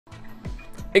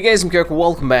Hey guys, I'm Kirk,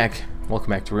 welcome back.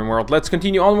 Welcome back to RimWorld. Let's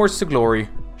continue onwards to glory,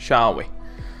 shall we?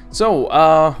 So,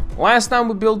 last time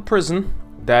we built prison.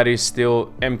 That is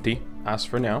still empty, as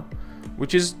for now.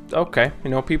 Which is okay, you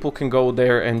know, people can go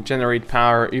there and generate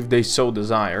power if they so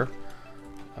desire.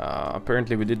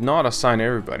 Apparently we did not assign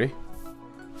everybody.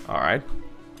 Alright.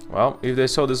 Well, if they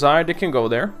so desire, they can go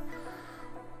there.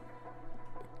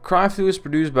 Craft is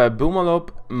produced by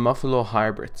Boomalop Muffalo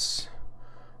hybrids.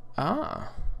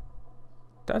 Ah.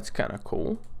 That's kind of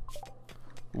cool.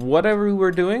 Whatever we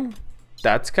were doing,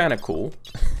 that's kind of cool.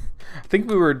 I think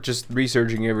we were just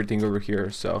researching everything over here,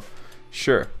 so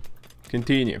sure.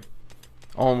 Continue.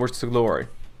 Onwards to glory.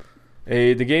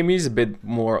 The game is a bit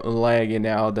more laggy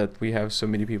now that we have so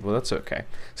many people. That's okay.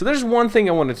 So there's one thing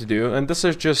I wanted to do, and this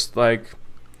is just like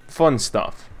fun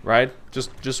stuff, right?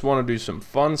 Just want to do some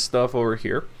fun stuff over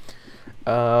here.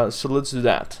 So let's do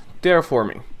that.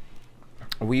 Terraforming.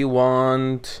 We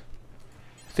want,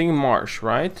 I think, marsh,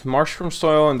 right? Marsh from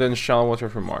soil and then shallow water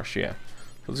from marsh. Yeah.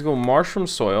 Let's go marsh from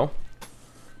soil,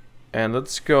 and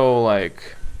let's go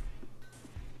like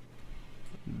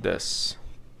this.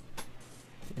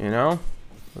 You know,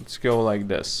 let's go like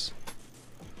this.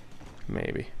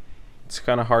 Maybe it's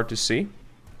kind of hard to see.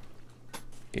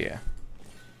 Yeah,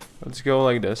 let's go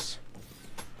like this.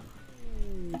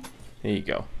 There you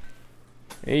go.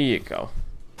 There you go.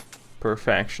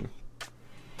 Perfection.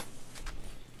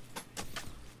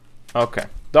 Okay.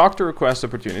 Doctor request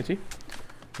opportunity.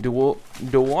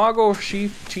 Duwago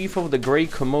chief of the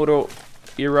Great Komodo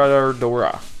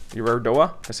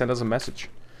Irardoa has sent us a message.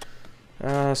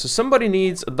 So somebody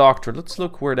needs a doctor. Let's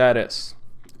look where that is.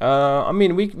 I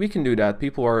mean, we can do that.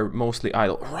 People are mostly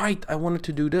idle. Right, I wanted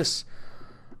to do this.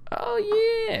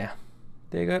 Oh yeah,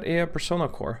 they got a persona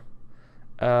core.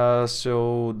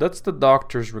 So that's the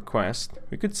doctor's request.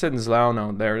 We could send Zlown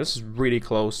out there. This is really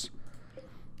close.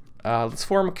 Let's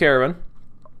form a caravan.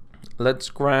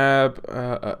 Let's grab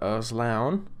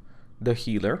Zlown, the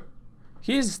healer.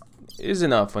 He's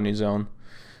enough on his own.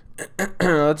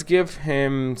 Let's give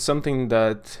him something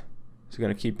that is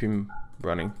gonna keep him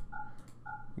running.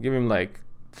 Give him like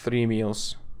 3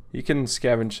 meals. He can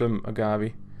scavenge some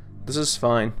agave. This is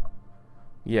fine.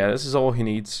 Yeah, this is all he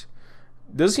needs.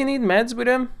 Does he need meds with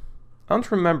him? I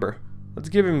don't remember. Let's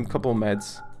give him a couple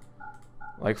meds.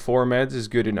 Like 4 meds is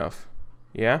good enough.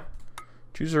 Yeah?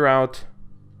 Choose a route.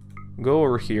 Go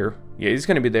over here. Yeah, he's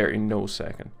gonna be there in no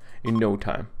second. In no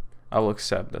time. I will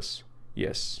accept this.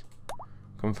 Yes.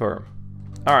 Confirm.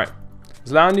 Alright.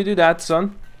 Zlown, you do that,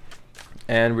 son.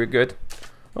 And we're good.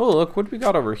 Oh, look what we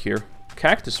got over here.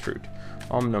 Cactus fruit.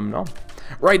 Nom nom.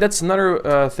 Right, that's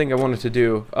another thing I wanted to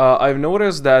do. I've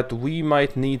noticed that we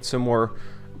might need some more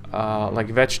like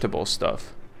vegetable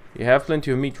stuff. We have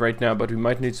plenty of meat right now, but we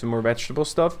might need some more vegetable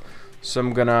stuff. So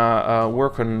I'm gonna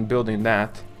work on building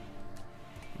that.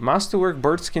 Masterwork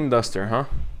birdskin duster, huh?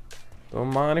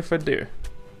 Don't mind if I do.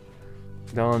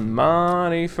 Don't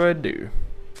mind if I do.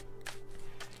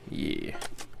 Yeah,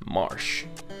 marsh.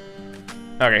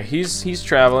 Okay, he's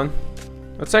traveling.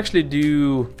 Let's actually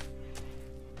do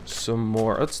some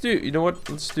more. Let's do, you know what?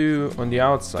 Let's do on the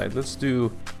outside. Let's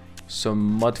do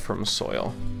some mud from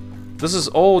soil. This is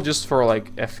all just for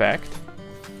like effect,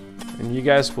 and you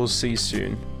guys will see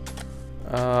soon.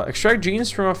 Extract genes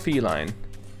from a feline.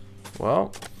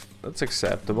 Well, that's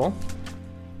acceptable.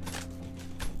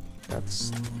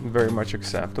 That's very much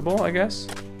acceptable, I guess.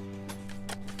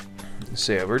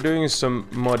 So yeah, we're doing some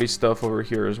muddy stuff over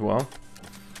here as well.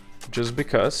 Just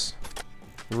because.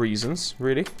 Reasons,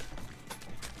 really.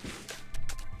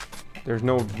 There's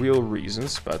no real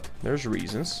reasons, but there's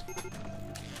reasons.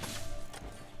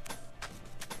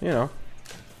 You know.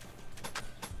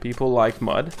 People like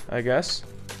mud, I guess.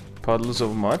 Puddles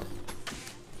of mud.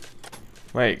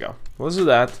 There you go. Let's do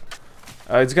that.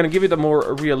 It's gonna give it a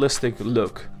more realistic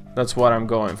look. That's what I'm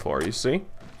going for, you see?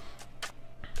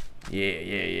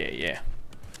 Yeah.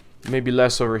 Maybe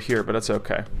less over here, but that's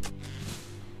okay.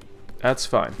 That's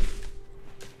fine.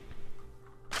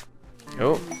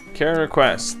 Oh, Karen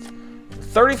request.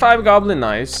 35 goblin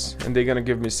knives, and they're gonna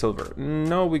give me silver.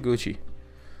 No, we Gucci.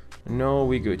 No,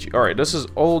 we Gucci. Alright, this is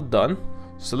all done.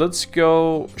 So let's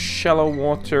go shallow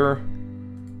water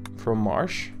from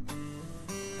marsh.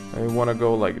 I want to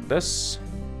go like this.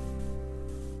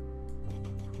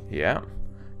 Yeah.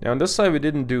 Now on this side we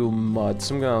didn't do mud,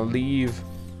 so I'm gonna leave.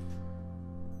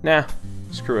 Nah,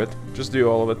 screw it. Just do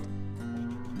all of it.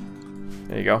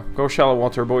 There you go. Go shallow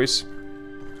water, boys.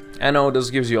 I know this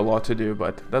gives you a lot to do,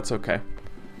 but that's okay.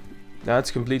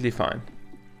 That's completely fine.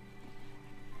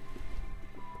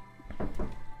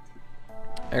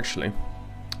 Actually,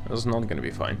 this is not gonna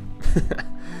be fine.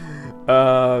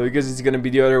 Because it's gonna be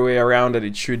the other way around that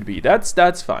it should be. That's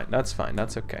fine. That's fine.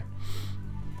 That's okay.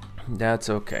 That's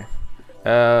okay.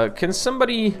 Can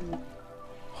somebody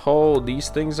hold these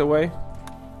things away?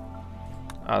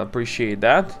 I'll appreciate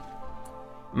that.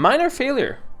 Minor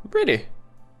failure. Really?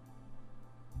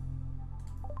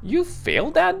 You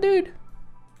failed that, dude?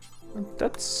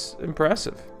 That's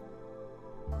impressive.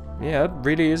 Yeah, that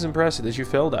really is impressive that you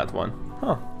failed that one.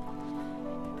 Huh.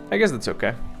 I guess that's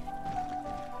okay.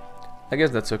 I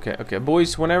guess that's okay. Okay,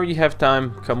 boys, whenever you have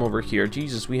time, come over here.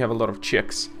 Jesus, we have a lot of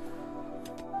chicks.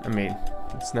 I mean,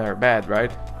 it's never bad,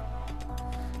 right?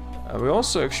 We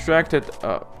also extracted...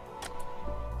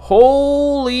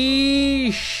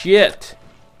 holy shit!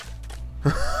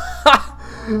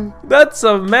 That's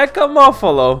a mecha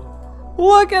muffalo.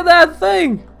 Look at that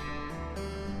thing!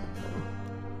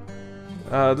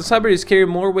 This hybrid is carrying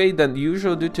more weight than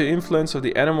usual due to influence of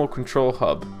the animal control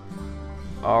hub.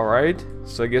 Alright,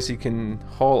 so I guess you can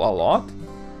haul a lot.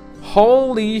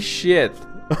 Holy shit!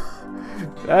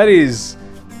 That is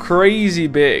crazy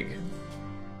big.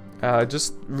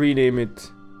 Just rename it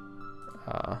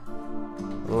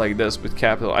like this with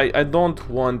capital. I don't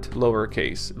want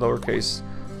lowercase. Lowercase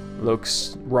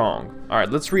looks wrong.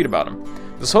 Alright, let's read about him.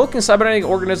 This Hulking cybernetic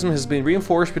organism has been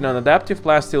reinforced with an adaptive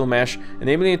plasteel mesh,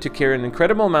 enabling it to carry an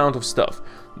incredible amount of stuff.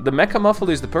 The Mecha Muffalo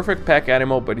is the perfect pack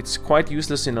animal, but it's quite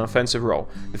useless in an offensive role.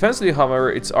 Defensively,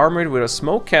 however, it's armored with a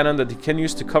smoke cannon that it can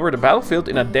use to cover the battlefield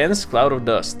in a dense cloud of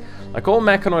dust. Like all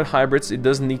mechanoid hybrids, it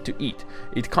doesn't need to eat.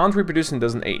 It can't reproduce and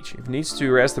doesn't age. It needs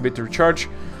to rest a bit to recharge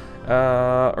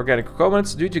organic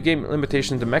components. Due to game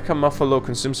limitations, the Mecha Muffalo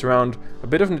consumes around a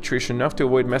bit of nutrition, enough to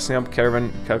avoid messing up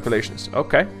caravan calculations.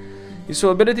 Okay.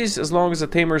 Useful abilities: as long as a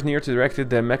tamer is near to direct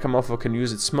it, the Mecha Muffalo can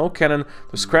use its smoke cannon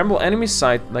to scramble enemy's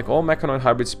sight. Like all mechanoid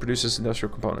hybrids, produces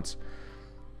industrial components.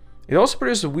 It also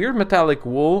produces weird metallic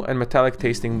wool and metallic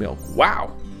tasting milk.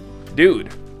 Wow!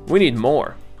 Dude, we need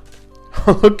more.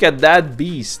 Look at that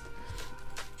beast.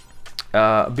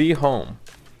 Be home.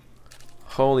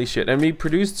 Holy shit. And we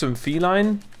produced some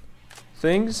feline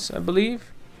things, I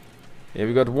believe. Yeah,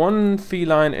 we got 1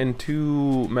 feline and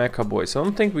 2 mecha boys. I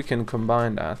don't think we can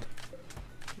combine that.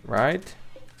 Right?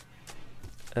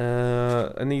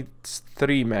 I need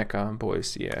 3 mecha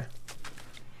boys, yeah.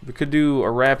 We could do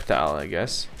a reptile, I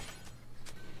guess.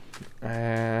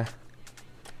 Mecha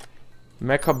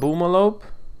boomalope,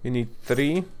 you need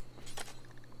 3.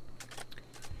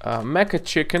 Mecha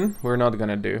chicken, we're not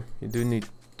gonna do. You do need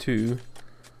 2.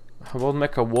 How about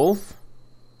mecha wolf?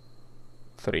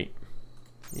 3.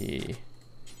 Yeah.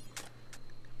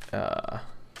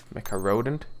 Mecha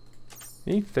rodent.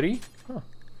 You need 3? Huh.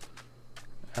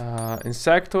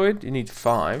 Insectoid, you need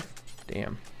 5.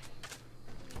 Damn.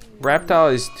 Reptile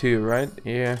is 2, right?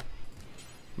 Yeah.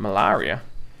 Malaria.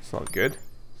 It's not good.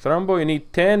 Thrombo, you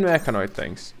need 10 mechanoid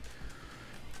things.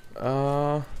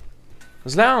 Zlaon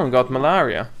got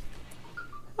malaria.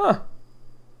 Huh.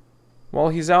 Well,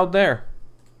 he's out there.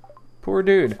 Poor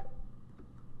dude.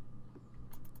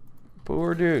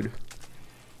 Poor dude.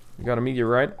 We got a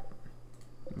meteorite,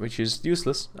 which is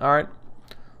useless. Alright.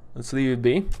 Let's leave it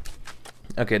be.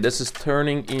 Okay, this is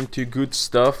turning into good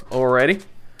stuff already.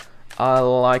 I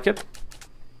like it.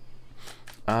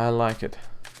 I like it.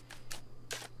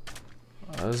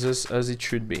 As it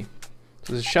should be.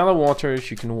 So there's shallow water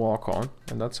you can walk on,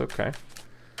 and that's okay.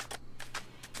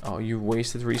 Oh, you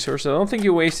wasted resources? I don't think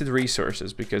you wasted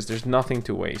resources, because there's nothing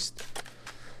to waste.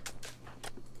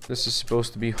 This is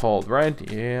supposed to be hauled, right?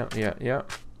 Yeah.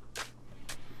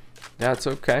 That's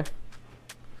okay.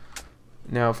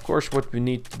 Now, of course, what we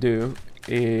need to do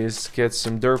is get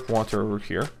some derp water over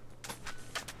here.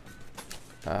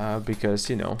 Because,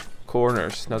 you know,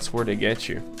 corners, that's where they get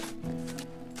you.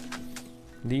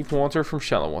 Deep water from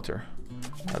shallow water.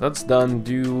 That's done.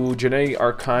 Do genetic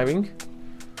archiving.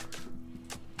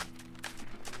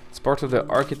 It's part of the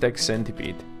architect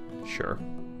centipede. Sure.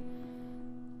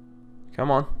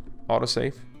 Come on.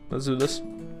 Autosave. Let's do this.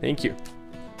 Thank you.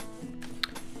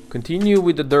 Continue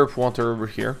with the derp water over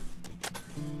here.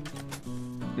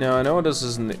 Now, I know this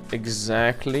isn't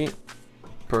exactly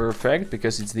perfect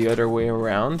because it's the other way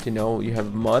around. You know, you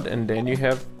have mud and then you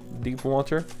have deep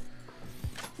water.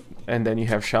 And then you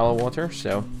have shallow water.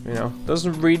 So, you know,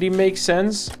 doesn't really make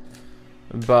sense.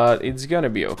 But it's gonna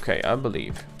be okay, I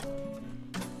believe.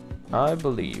 I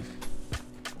believe.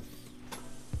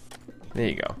 There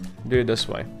you go. Do it this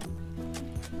way.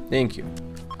 Thank you.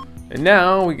 And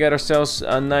now we got ourselves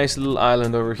a nice little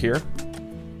island over here.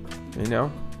 You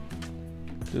know?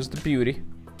 Just the beauty.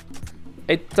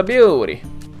 It's a beauty.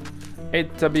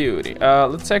 It's a beauty.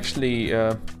 Let's actually,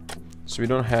 so we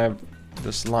don't have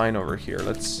this line over here.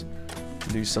 Let's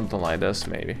do something like this,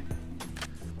 maybe.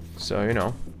 So, you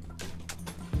know,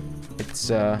 it's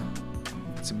a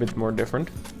bit more different.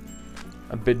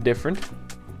 A bit different.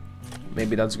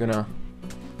 Maybe that's gonna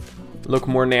look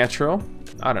more natural.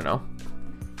 I don't know.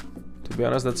 To be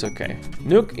honest, that's okay.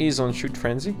 Nuke is on shoot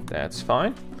frenzy. That's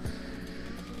fine.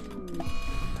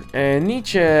 And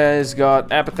Nietzsche has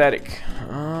got apathetic.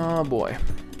 Oh boy.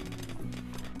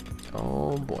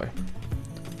 Oh boy.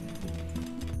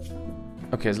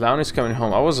 Okay, Zlaun is coming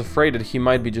home. I was afraid that he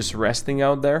might be just resting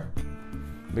out there,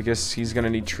 because he's gonna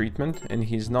need treatment, and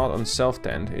he's not on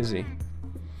self-tend, is he?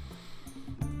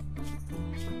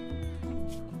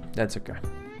 That's okay.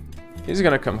 He's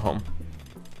gonna come home.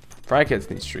 Frycats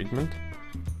needs treatment.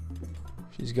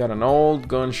 She's got an old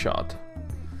gunshot.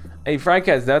 Hey,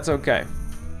 Frycats, that's okay.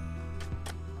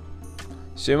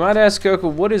 So you might ask, Coco,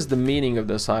 what is the meaning of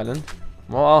this island?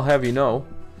 Well, I'll have you know.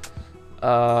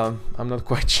 I'm not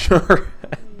quite sure.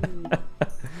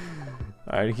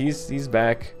 Alright, he's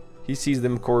back. He sees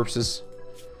them corpses.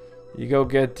 You go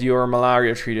get your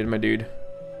malaria treated, my dude.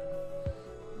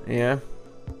 Yeah.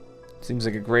 Seems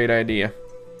like a great idea.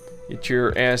 Get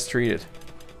your ass treated.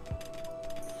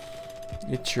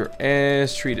 Get your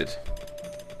ass treated.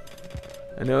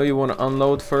 I know you want to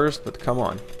unload first, but come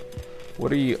on.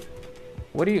 What are you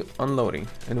unloading?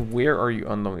 And where are you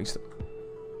unloading stuff?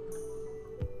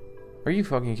 Are you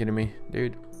fucking kidding me?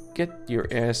 Dude, get your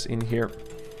ass in here.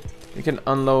 You can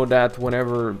unload that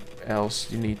whenever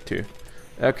else you need to.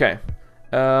 Okay.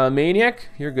 Maniac,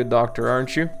 you're a good doctor,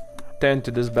 aren't you? Tend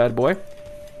to this bad boy.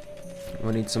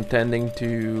 We need some tending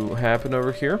to happen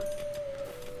over here.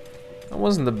 That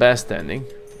wasn't the best tending.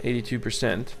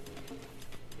 82%.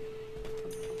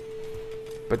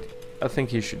 But I think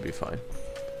he should be fine.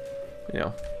 You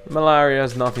know, malaria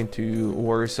is nothing too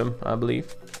worrisome, I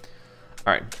believe.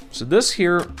 Alright, so this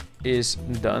here is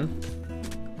done.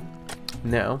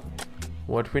 Now,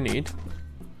 what we need...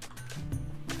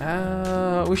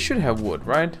 we should have wood,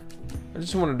 right? I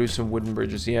just want to do some wooden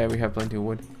bridges. Yeah, we have plenty of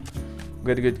wood.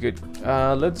 Good, good, good.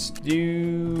 Let's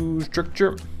do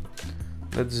structure.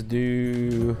 Let's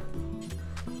do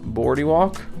boardy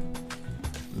walk.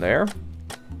 There.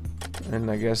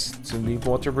 And I guess some deep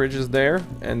water bridges there.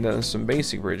 And then some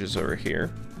basic bridges over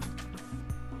here.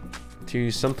 To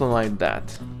something like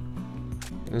that.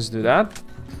 Let's do that.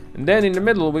 And then in the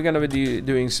middle, we're gonna be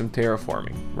doing some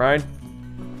terraforming, right?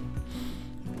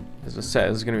 As I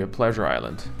said, it's gonna be a pleasure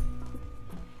island.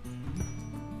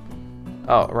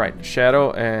 Oh, right.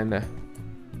 Shadow and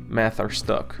Math are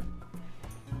stuck.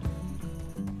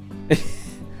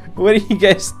 What are you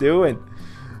guys doing?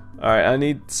 Alright, I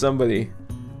need somebody.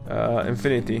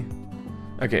 Infinity.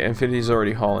 Okay, Infinity's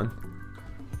already hauling.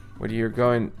 What, you're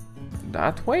going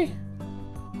that way?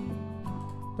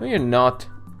 No, you're not.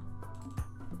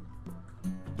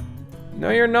 No,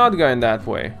 you're not going that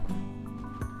way.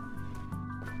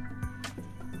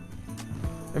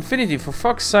 Infinity, for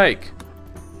fuck's sake.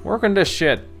 Work on this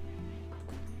shit.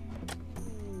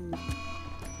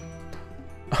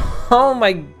 Oh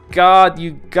my god,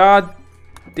 you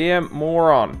goddamn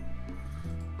moron.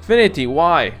 Infinity,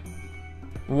 why?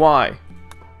 Why?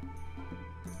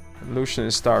 Lucian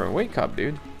is starving. Wake up,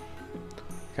 dude.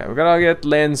 Okay, we gotta get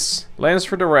Lens. Lens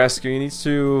for the rescue. He needs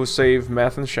to save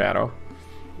Math and Shadow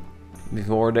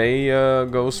before they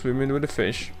go swimming with the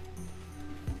fish.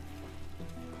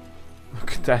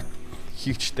 Look at that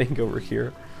huge thing over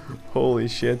here. Holy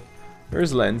shit.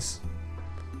 Where's Lens?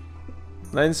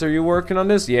 Lens, are you working on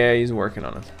this? Yeah, he's working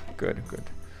on it. Good, good.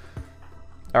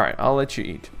 Alright, I'll let you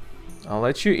eat. I'll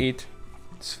let you eat.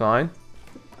 It's fine.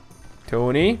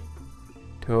 Tony.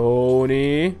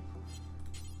 Tony.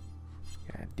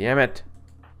 God damn it.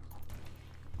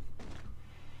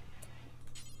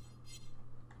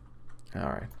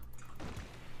 Alright.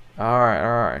 Alright,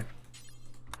 alright.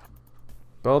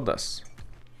 Build this.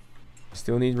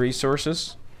 Still need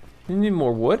resources. You need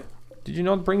more wood? Did you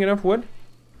not bring enough wood?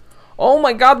 Oh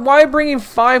my god, why are you bringing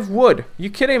 5 wood?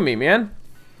 You kidding me, man?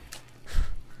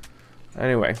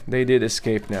 Anyway, they did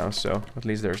escape now, so at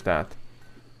least there's that.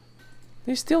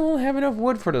 They still don't have enough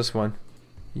wood for this one.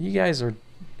 You guys are...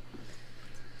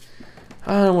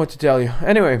 I don't know what to tell you.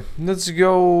 Anyway, let's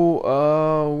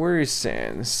go... where is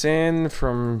sand? Sand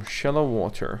from shallow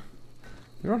water.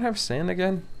 We don't have sand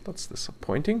again? That's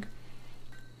disappointing.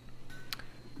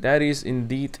 That is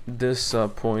indeed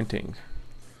disappointing.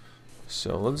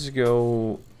 So let's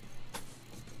go...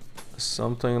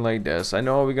 something like this. I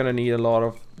know we're gonna need a lot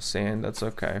of sand, that's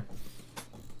okay.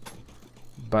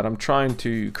 But I'm trying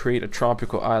to create a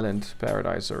tropical island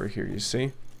paradise over here, you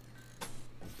see?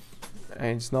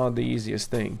 And it's not the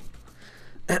easiest thing.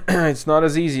 It's not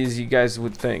as easy as you guys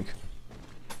would think.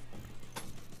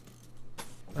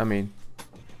 I mean,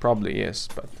 Probably is,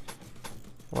 but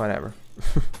whatever.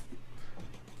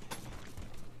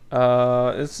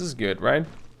 This is good, right?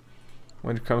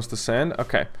 When it comes to sand.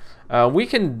 Okay. We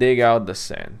can dig out the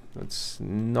sand. That's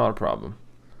not a problem.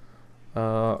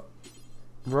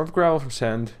 Rough gravel from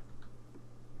sand.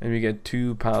 And we get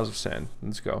 2 piles of sand.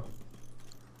 Let's go.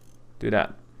 Do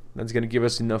that. That's gonna give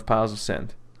us enough piles of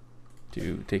sand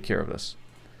to take care of this.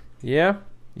 Yeah?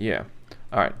 Yeah.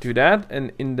 Alright, do that.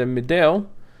 And in the middle,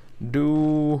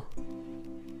 do...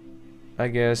 I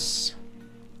guess...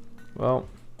 Well,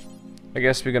 I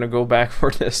guess we're gonna go back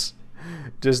for this.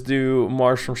 Just do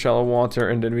marsh from shallow water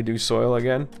and then we do soil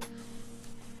again.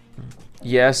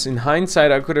 Yes, in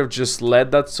hindsight I could have just let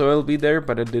that soil be there,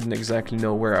 but I didn't exactly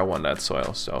know where I want that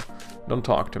soil, so don't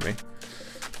talk to me.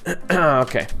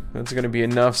 Okay, that's gonna be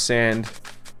enough sand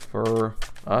for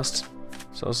us.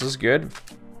 So this is good.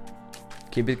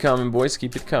 Keep it coming, boys,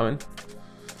 keep it coming.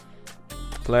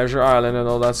 Pleasure Island and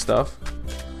all that stuff.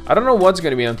 I don't know what's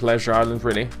gonna be on Pleasure Island,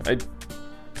 really.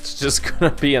 It's just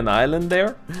gonna be an island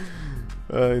there.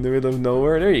 In the middle of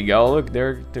nowhere. There you go. Look,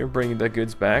 they're bringing the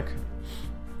goods back.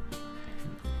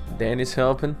 Danny's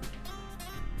helping.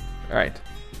 Alright,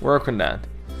 work on that.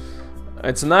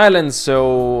 It's an island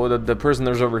so that the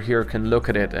prisoners over here can look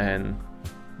at it and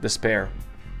despair.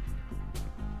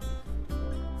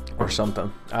 Or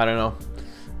something. I don't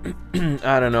know.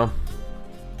 I don't know.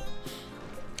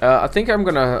 I think I'm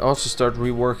gonna also start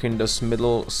reworking this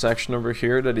middle section over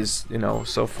here that is, you know,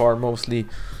 so far mostly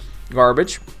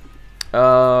garbage.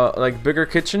 Like bigger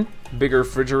kitchen, bigger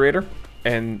refrigerator,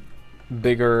 and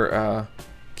bigger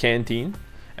canteen,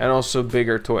 and also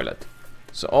bigger toilet.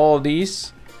 So all of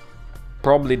these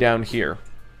probably down here.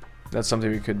 That's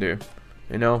something we could do,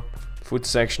 you know. Food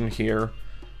section here,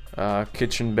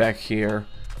 kitchen back here,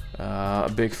 a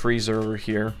big freezer over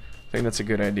here. I think that's a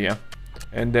good idea.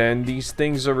 And then these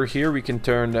things over here, we can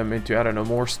turn them into, I don't know,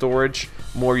 more storage,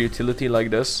 more utility like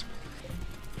this,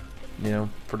 you know,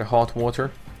 for the hot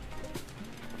water.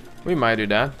 We might do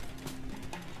that.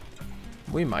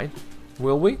 We might.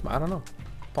 Will we? I don't know.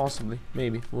 Possibly.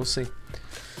 Maybe. We'll see.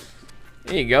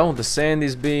 There you go. The sand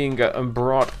is being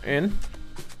brought in.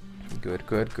 Good,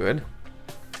 good, good.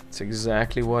 It's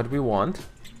exactly what we want.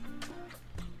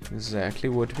 Exactly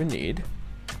what we need.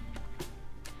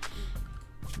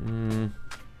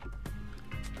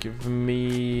 Give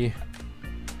me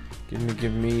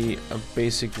a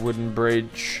basic wooden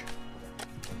bridge.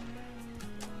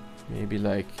 Maybe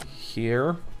like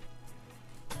here.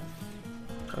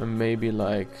 And maybe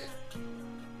like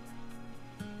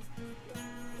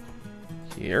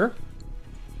here.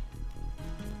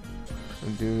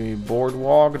 And do a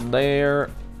boardwalk there,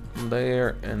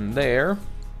 there, and there.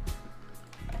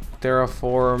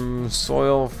 Terraform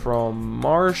soil from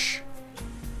marsh.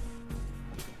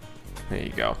 There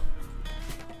you go.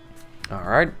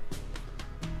 Alright.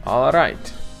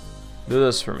 Alright. Do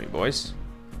this for me, boys.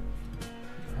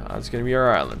 That's gonna be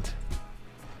our island.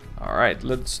 Alright,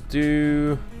 let's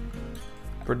do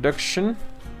production.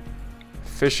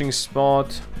 Fishing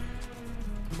spot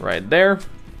right there.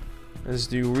 Let's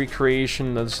do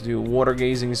recreation. Let's do water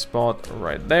gazing spot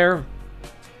right there.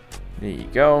 There you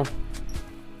go.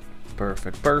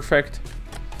 Perfect, perfect.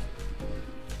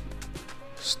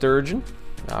 Sturgeon.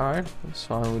 Alright, that's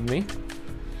fine with me.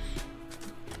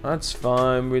 That's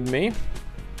fine with me.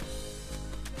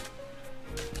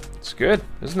 It's good,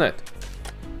 isn't it?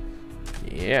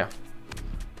 Yeah.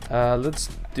 Let's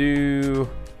do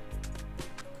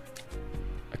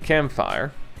a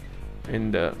campfire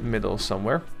in the middle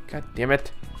somewhere. God damn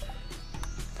it.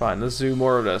 Fine, let's do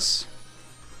more of this.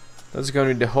 That's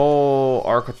gonna be the whole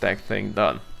architect thing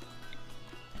done.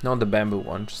 Not the bamboo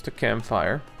one, just a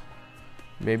campfire.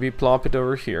 Maybe plop it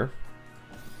over here.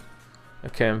 A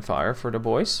campfire for the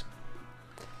boys.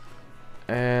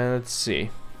 And let's see.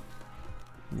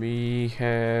 We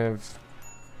could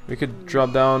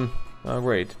drop down. Oh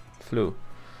great, flew.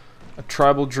 A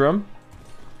tribal drum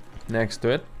next to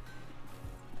it.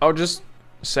 Oh, just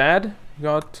sad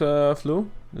got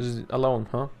flew. This is alone,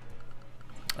 huh?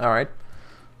 Alright.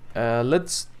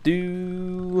 Let's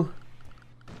do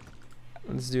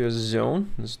a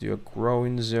zone. Let's do a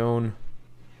growing zone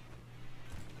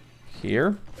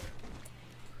here.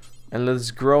 And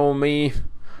let's grow me.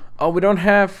 Oh, we don't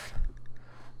have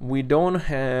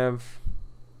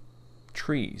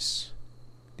trees.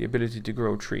 The ability to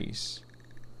grow trees.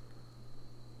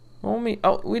 Only,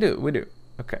 oh, we do.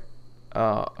 Okay.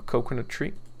 A coconut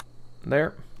tree.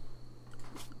 There.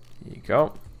 There you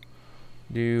go.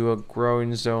 Do a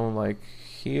growing zone like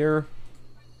here.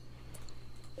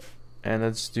 And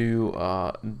let's do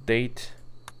a date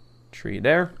tree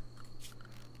there.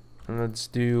 And let's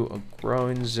do a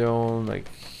growing zone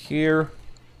like here.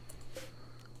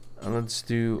 And let's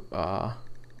do a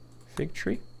fig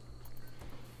tree.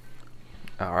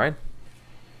 Alright.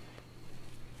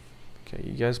 Okay,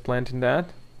 you guys planting that?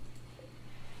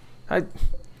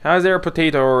 How's there a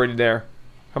potato already there?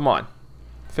 Come on.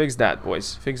 Fix that,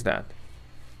 boys. Fix that.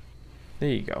 There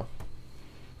you go.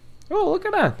 Oh, look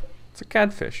at that. It's a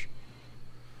catfish.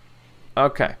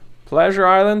 Okay. Pleasure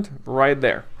Island, right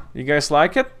there. You guys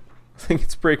like it? I think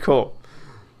it's pretty cool.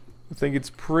 I think it's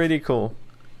pretty cool.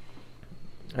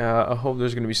 I hope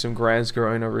there's going to be some grass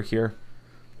growing over here.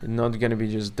 Not going to be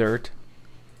just dirt.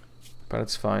 But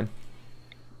it's fine.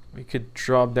 We could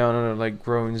drop down on a like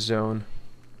growing zone.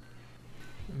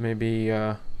 Maybe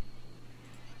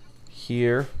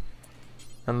here.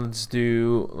 And let's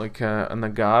do like an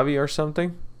agave or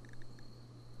something.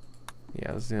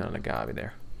 Yeah, let's do an agave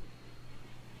there.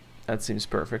 That seems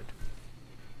perfect.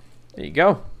 There you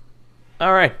go.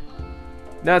 Alright.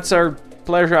 That's our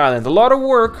pleasure island. A lot of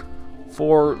work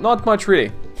for not much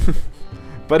really.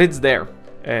 But it's there.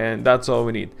 And that's all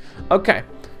we need. Okay.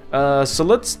 So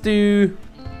let's do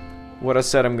what I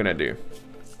said I'm gonna do.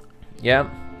 Yeah.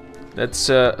 Let's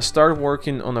start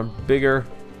working on a bigger,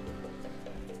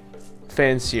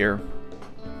 fancier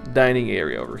dining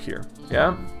area over here.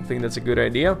 Yeah, I think that's a good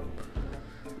idea.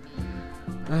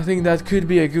 I think that could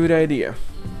be a good idea.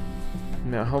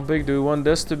 Now, how big do we want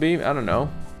this to be? I don't know.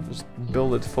 Just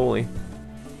build it fully.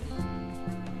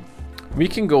 We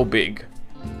can go big.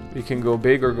 We can go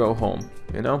big or go home,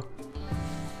 you know?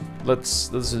 Let's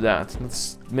do that.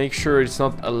 Let's make sure it's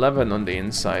not 11 on the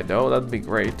inside though. That'd be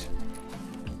great.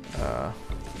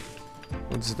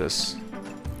 What's this?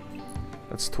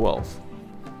 That's 12.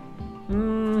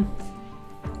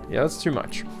 Yeah, that's too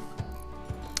much.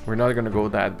 We're not gonna go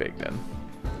that big then.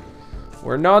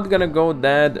 We're not gonna go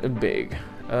that big.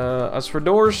 As for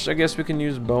doors, I guess we can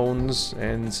use bones,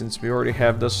 and since we already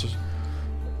have this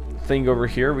thing over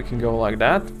here, we can go like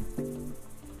that.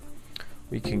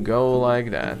 We can go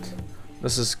like that.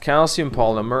 This is calcium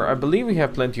polymer. I believe we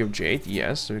have plenty of jade.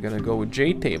 Yes, so we're gonna go with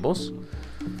jade tables.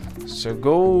 So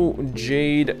go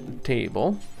jade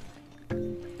table.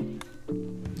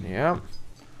 Yeah.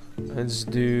 Let's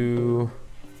do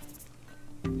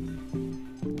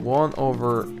one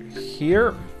over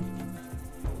here.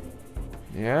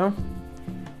 Yeah.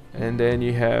 And then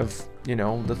you have, you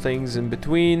know, the things in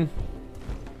between.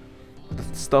 The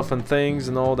stuff and things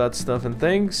and all that stuff and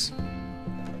things.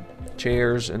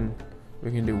 Chairs, and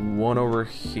we can do one over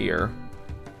here.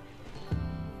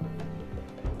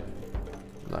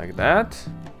 Like that.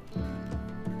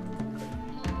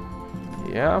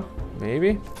 Yeah,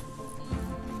 maybe.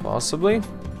 Possibly.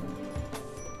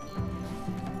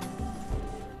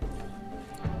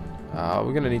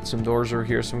 We're gonna need some doors over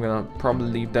here, so I'm gonna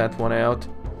probably leave that one out.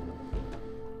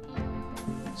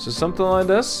 So something like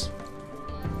this.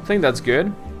 I think that's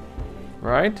good.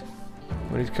 Right?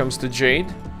 When it comes to jade.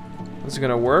 This is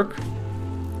gonna work.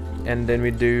 And then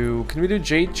we do... Can we do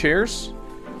jade chairs?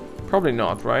 Probably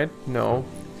not, right? No.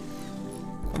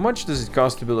 How much does it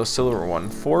cost to build a silver one?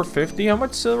 450? How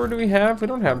much silver do we have? We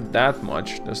don't have that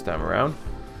much this time around.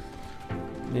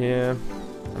 Yeah.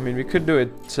 I mean, we could do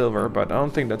it silver, but I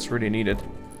don't think that's really needed.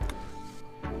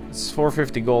 It's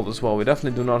 450 gold as well. We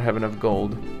definitely do not have enough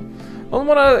gold. I don't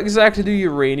want to exactly do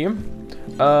uranium.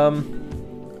 How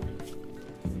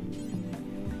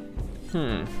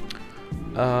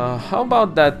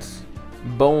about that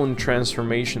bone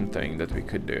transformation thing that we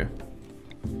could do?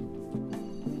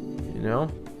 You know?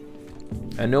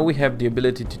 I know we have the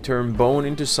ability to turn bone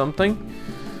into something.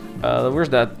 Where's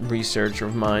that research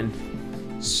of mine?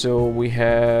 So we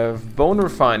have bone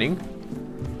refining,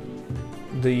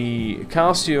 the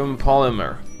calcium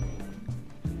polymer,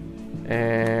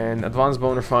 and advanced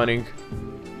bone refining.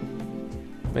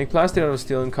 Make plastic out of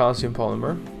steel and calcium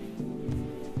polymer.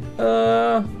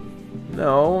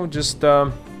 No, just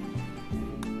the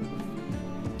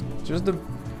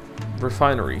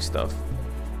refinery stuff.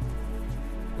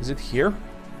 Is it here?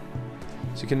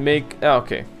 So you can make... Oh,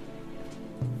 okay.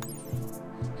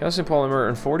 Calcium polymer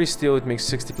and 40 steel, it makes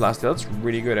 60 plastic. That's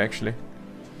really good, actually.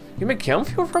 You can make chem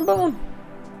fuel from bone?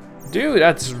 Dude,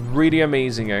 that's really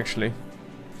amazing, actually.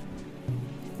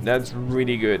 That's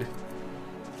really good.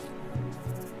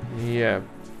 Yeah.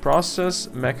 Process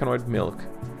mechanoid milk.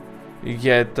 You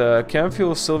get chem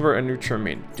fuel, silver, and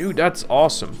nutramine. Dude, that's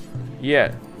awesome.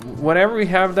 Yeah. Whenever we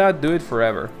have that, do it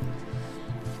forever.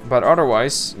 But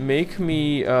otherwise, make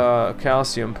me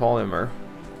calcium polymer.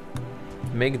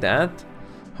 Make that.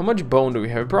 How much bone do we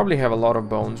have? We probably have a lot of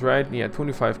bones, right? Yeah,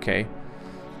 25k.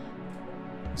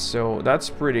 So that's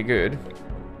pretty good.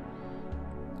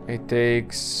 It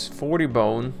takes 40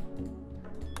 bone.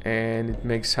 And it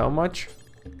makes how much?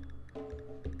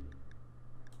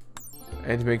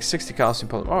 And it makes 60 calcium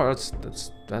polymer. Oh,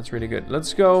 that's really good.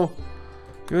 Let's go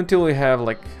until we have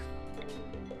like,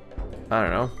 I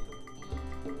don't know,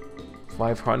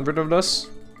 500 of this.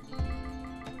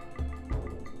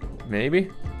 Maybe.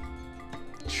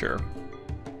 Sure.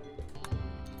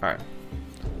 Alright.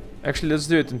 Actually, let's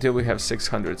do it until we have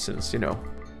 600, since, you know,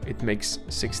 it makes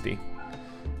 60.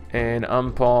 And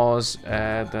unpause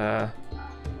at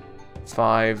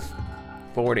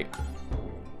 540.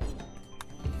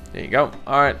 There you go.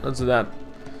 Alright, let's do that.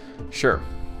 Sure.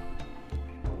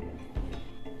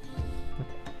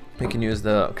 We can use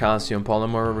the calcium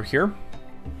polymer over here.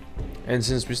 And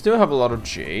since we still have a lot of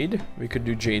jade, we could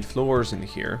do jade floors in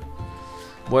here.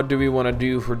 What do we want to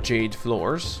do for jade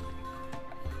floors?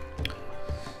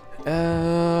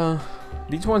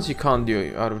 These ones you can't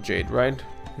do out of jade, right?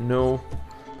 No.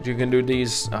 But you can do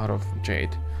these out of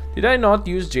jade. Did I not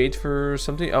use jade for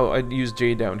something? Oh, I used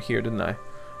jade down here, didn't I?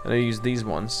 And I used these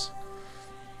ones.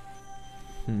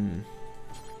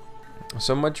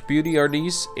 So much beauty are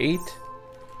these? 8.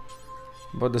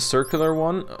 But the circular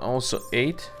one, also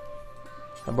 8.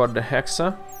 How about the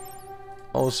hexa?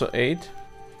 Also 8.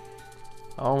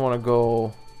 I don't want to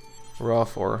go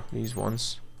rough or these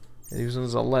ones. These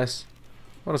ones are less.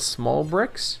 What are small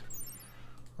bricks?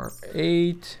 Are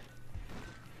 8.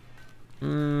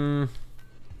 I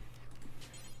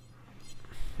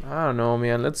don't know,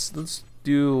 man. Let's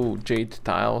do jade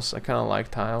tiles. I kind of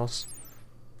like tiles.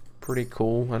 Pretty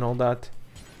cool and all that.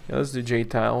 Yeah, let's do jade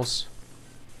tiles.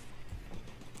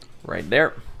 Right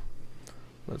there.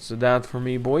 Let's do that for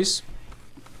me, boys.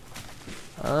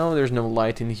 Oh, there's no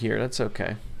light in here. That's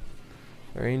okay.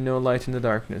 There ain't no light in the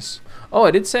darkness. Oh,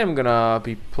 I did say I'm gonna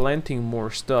be planting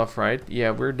more stuff, right?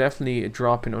 Yeah, we're definitely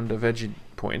dropping on the Vegemite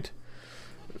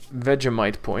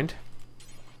point.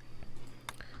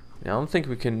 I don't think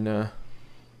we can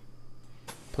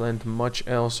plant much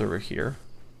else over here.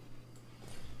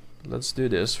 Let's do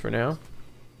this for now.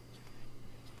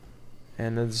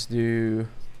 And let's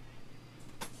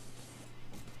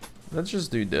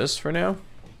just do this for now.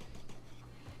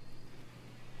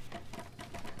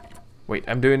 Wait,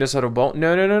 I'm doing this out of bone?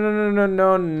 No.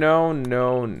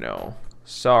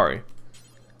 Sorry.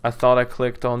 I thought I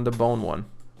clicked on the bone one.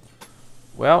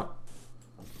 Well,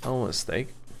 no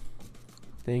mistake.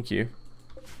 Thank you.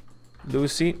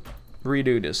 Lucy,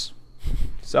 redo this.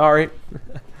 Sorry.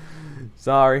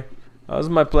 Sorry. That was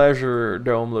my pleasure,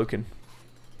 dome looking.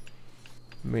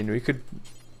 I mean, we could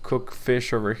cook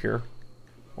fish over here.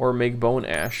 Or make bone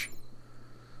ash.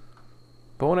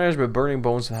 Bone ash by burning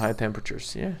bones at high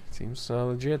temperatures. Yeah, seems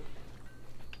legit.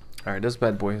 Alright, this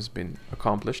bad boy has been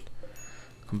accomplished.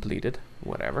 Completed.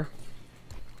 Whatever.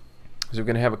 So we're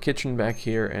gonna have a kitchen back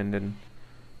here and then,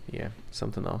 yeah,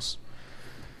 something else.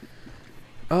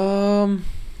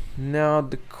 Now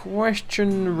the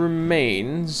question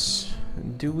remains,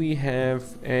 do we have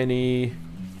any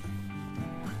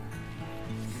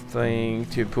thing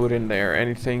to put in there?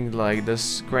 Anything like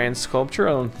this grand sculpture?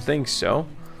 I don't think so.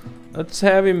 Let's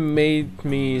have him make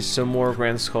me some more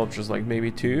grand sculptures, like maybe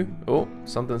 2. Oh,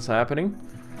 something's happening.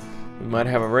 We might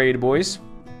have a raid, boys.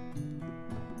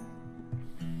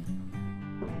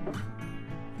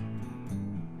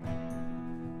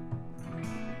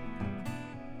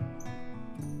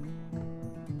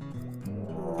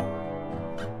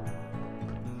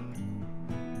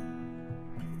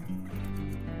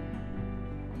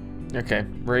 Okay,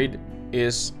 raid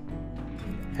is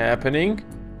happening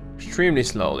extremely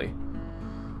slowly.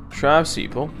 Traps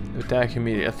people, attack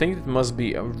immediately. I think it must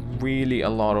be really a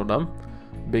lot of them,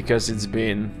 because it's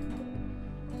been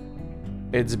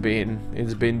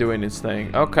doing its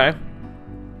thing. Okay.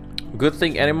 Good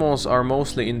thing animals are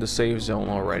mostly in the safe zone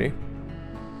already.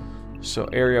 So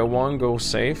area 1 goes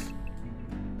safe.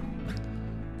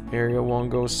 Area 1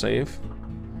 goes safe.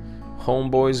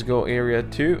 Homeboys go area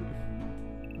 2.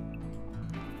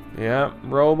 Yeah,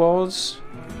 rowboats.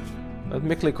 Let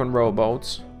me click on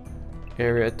rowboats.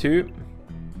 Area 2.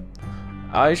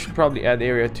 I should probably add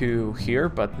area 2 here,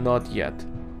 but not yet.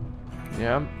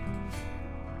 Yeah.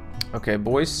 Okay,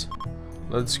 boys.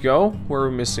 Let's go. We're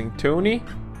missing Tony.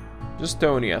 Just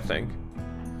Tony, I think.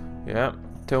 Yeah,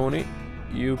 Tony.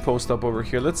 You post up over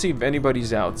here. Let's see if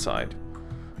anybody's outside.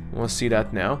 We'll see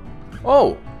that now.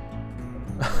 Oh!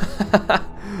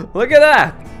 Look at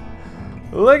that!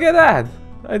 Look at that!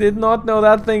 I did not know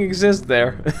that thing exists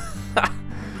there.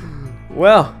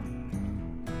 Well,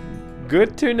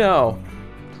 good to know.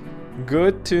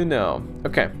 Good to know.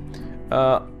 Okay.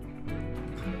 I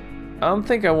don't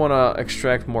think I want to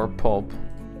extract more pulp.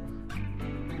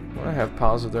 I have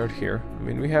piles of dirt here. I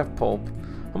mean, we have pulp.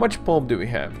 How much pulp do we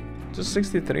have? Just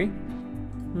 63? I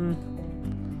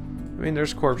mean,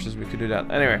 there's corpses. We could do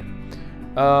that. Anyway,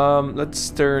 let's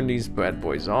turn these bad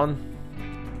boys on.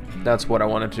 That's what I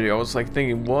wanted to do. I was like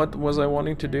thinking, what was I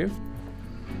wanting to do?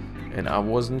 And I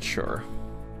wasn't sure.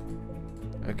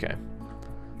 Okay.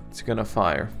 It's gonna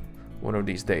fire one of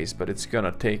these days, but it's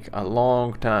gonna take a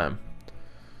long time.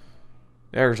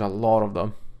 There's a lot of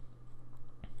them.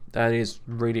 That is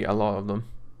really a lot of them.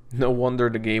 No wonder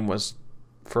the game was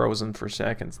frozen for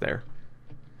seconds there.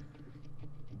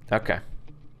 Okay.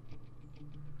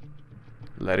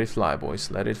 Let it fly, boys.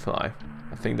 Let it fly.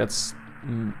 I think that's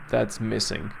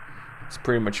missing. It's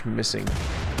pretty much missing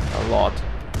a lot.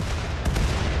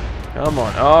 Come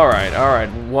on. Alright,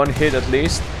 alright. One hit at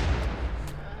least.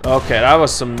 Okay, that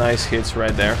was some nice hits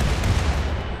right there.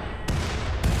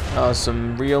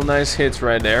 Some real nice hits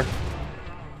right there.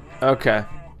 Okay.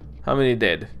 How many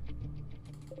did?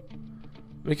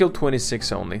 We killed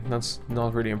 26 only. That's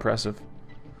not really impressive.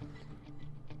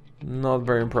 Not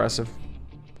very impressive.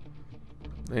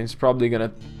 It's probably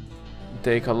gonna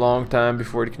take a long time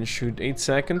before it can shoot 8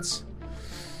 seconds.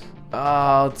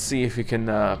 Let's see if we can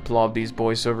plop these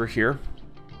boys over here.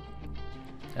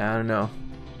 I don't know.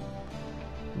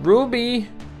 Ruby,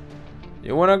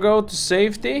 you wanna go to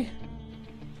safety?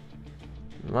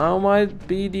 That might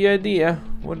be the idea.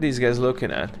 What are these guys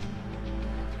looking at?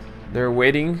 They're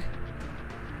waiting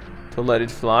to let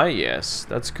it fly? Yes,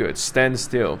 that's good. Stand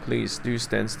still. Please do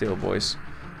stand still, boys.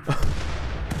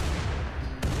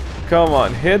 Come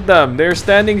on, hit them. They're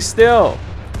standing still.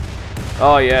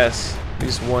 Oh, yes. At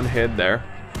least one hit there.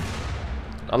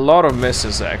 A lot of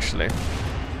misses, actually.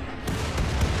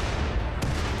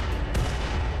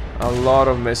 A lot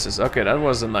of misses. Okay, that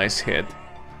was a nice hit.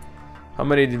 How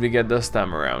many did we get this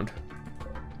time around?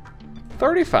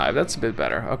 35. That's a bit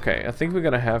better. Okay, I think we're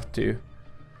gonna have to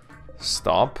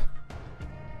stop.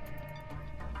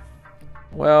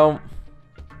 Well,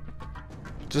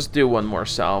 just do one more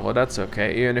salvo. That's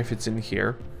okay, even if it's in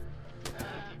here.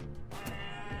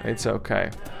 It's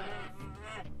okay.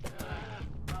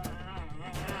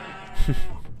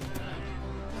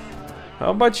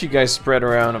 How about you guys spread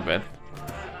around a bit?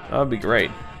 That'd be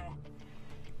great.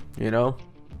 You know?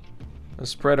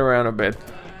 Let's spread around a bit.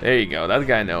 There you go. That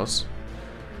guy knows.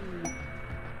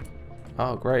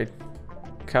 Oh, great.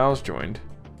 Cows joined.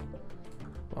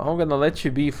 Well, I'm gonna let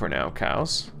you be for now,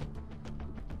 cows.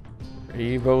 Are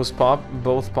you both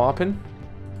popping?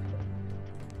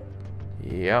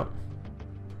 Yep.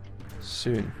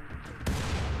 Soon.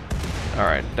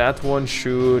 Alright, that one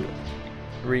should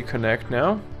reconnect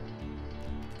now.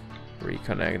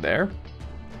 Reconnect there.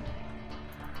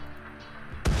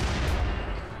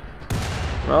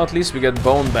 Well, at least we get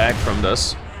bone back from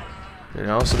this. You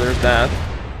know, so there's that.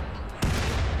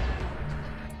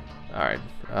 Alright,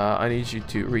 I need you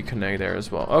to reconnect there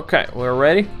as well. Okay, we're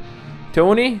ready.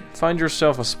 Tony, find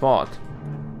yourself a spot.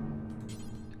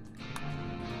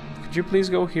 Could you please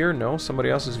go here? No, somebody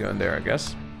else is going there, I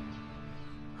guess.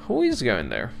 Who is going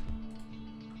there?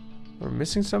 We're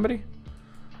missing somebody?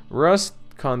 Rust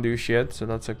can't do shit, so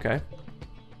that's okay.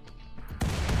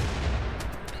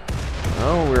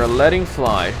 Oh, we're letting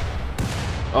fly.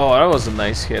 Oh, that was a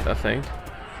nice hit, I think.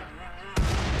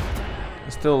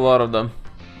 There's still a lot of them.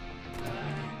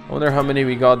 I wonder how many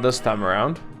we got this time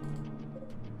around.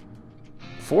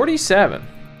 47.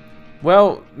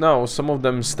 Well, no, some of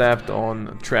them stepped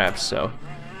on traps, so.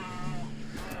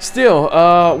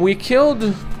 Still, we killed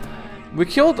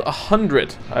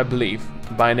 100, I believe,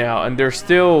 by now, and there's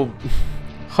still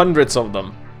hundreds of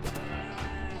them.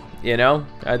 You know,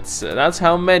 that's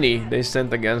how many they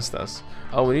sent against us.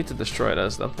 Oh, we need to destroy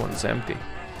this. That one's empty.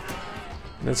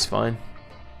 That's fine.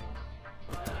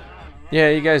 Yeah,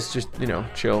 you guys just, you know,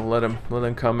 chill. Let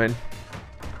them come in.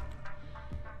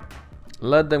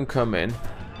 Let them come in.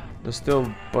 There's still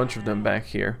a bunch of them back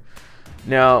here.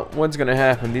 Now, what's gonna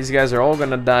happen? These guys are all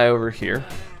gonna die over here,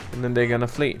 and then they're gonna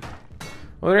flee.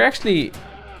 Well, they're actually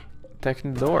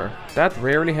attacking the door. That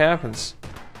rarely happens.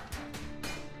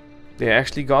 They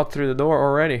actually got through the door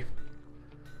already.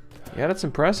 Yeah, that's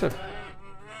impressive.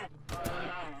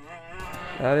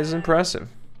 That is impressive.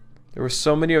 There were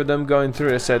so many of them going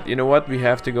through. I said, you know what? We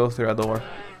have to go through a door.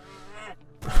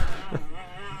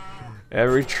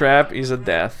 Every trap is a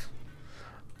death.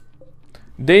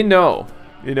 They know,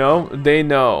 you know, they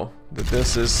know that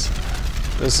this is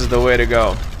the way to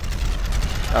go.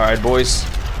 All right, boys,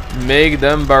 make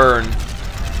them burn.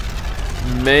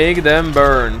 Make them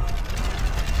burn.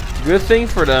 Good thing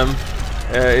for them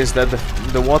is that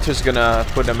the water's gonna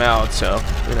put them out, so,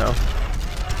 you know.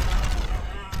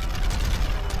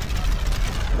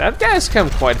 That guy's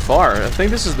come quite far. I think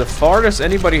this is the farthest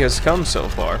anybody has come so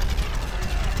far.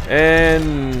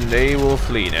 And they will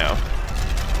flee now.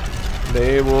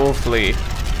 They will flee.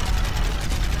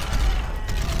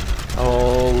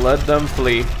 Oh, let them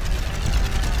flee.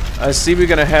 I see we're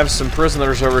gonna have some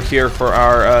prisoners over here for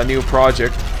our new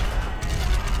project.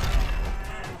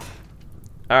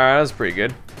 Alright, that's pretty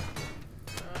good.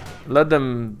 Let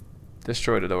them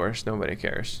destroy the doors. Nobody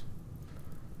cares.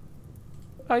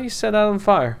 Oh, you set that on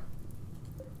fire.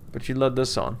 But you let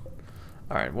this on.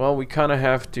 Alright, well, we kind of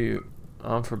have to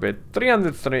forbid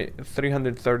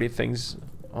 330 things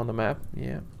on the map.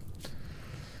 Yeah.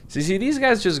 So you see, these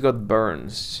guys just got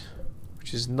burns,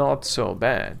 which is not so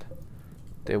bad.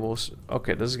 They will...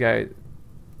 Okay, this guy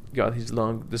got his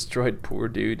lung destroyed, poor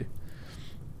dude.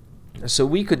 So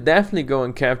we could definitely go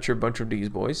and capture a bunch of these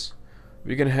boys.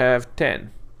 We can have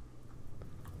 10.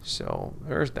 So,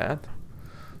 there's that.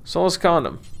 Souls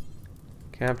Condom.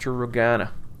 Capture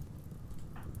Rogana.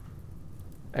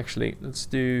 Actually, let's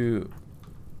do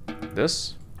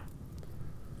this.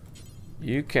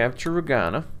 You capture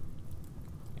Rogana.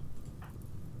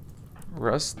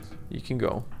 Rust, you can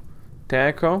go.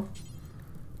 Taco.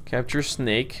 Capture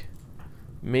Snake.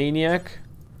 Maniac.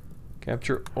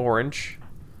 Capture Orange.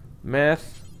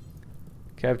 Meth.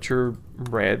 Capture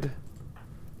Red.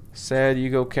 Sad,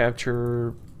 you go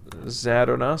capture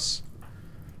Zadonas.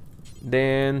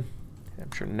 Then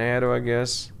capture Nado, I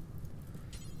guess.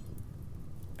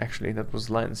 Actually, that was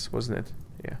Lens, wasn't it?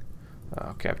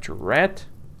 Yeah. Capture Rat.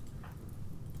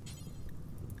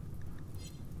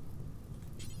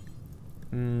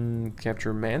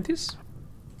 Capture Mantis.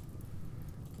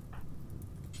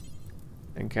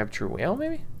 And capture Whale,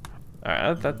 maybe?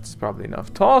 Alright, that's probably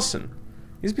enough. Towson.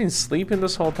 He's been sleeping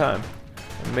this whole time.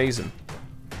 Amazing.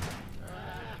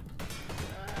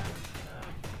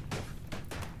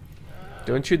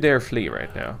 Don't you dare flee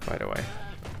right now, by the way.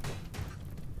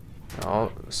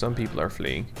 Oh, some people are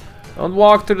fleeing. Don't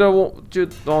walk to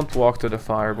the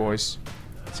fire, boys.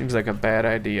 Seems like a bad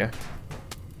idea.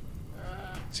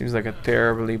 Seems like a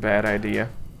terribly bad idea.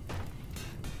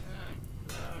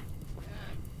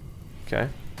 Okay,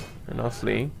 they're not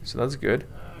fleeing, so that's good.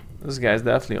 This guy's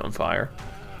definitely on fire.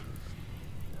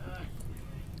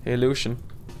 Hey, Lucian,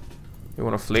 you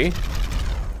wanna flee?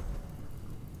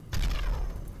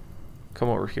 Come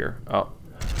over here. Oh.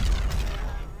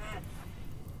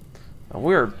 Now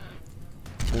we're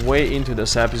way into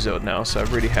this episode now, so I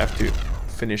really have to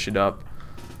finish it up.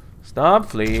 Stop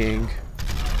fleeing.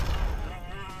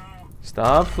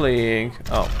 Stop fleeing.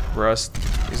 Oh, Rust.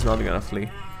 He's not gonna flee.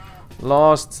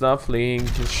 Lost. Stop fleeing.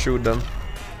 Just shoot them.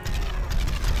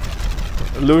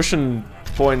 Lucian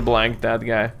point blank that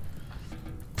guy.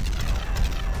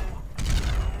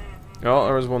 Oh,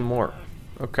 there was one more.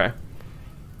 Okay.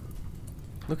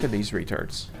 Look at these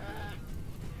retards.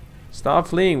 Stop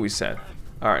fleeing, we said.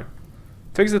 Alright.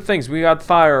 Fix the things. We got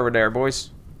fire over there, boys.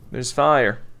 There's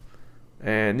fire.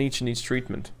 And Nietzsche needs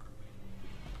treatment.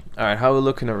 Alright, how are we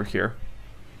looking over here?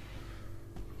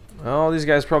 Well, these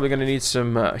guys probably gonna need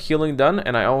some healing done,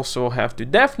 and I also have to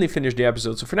definitely finish the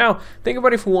episode. So for now, thank you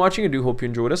everybody for watching. I do hope you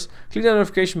enjoyed this. Click the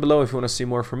notification below if you want to see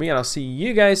more from me, and I'll see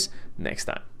you guys next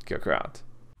time. Koko out.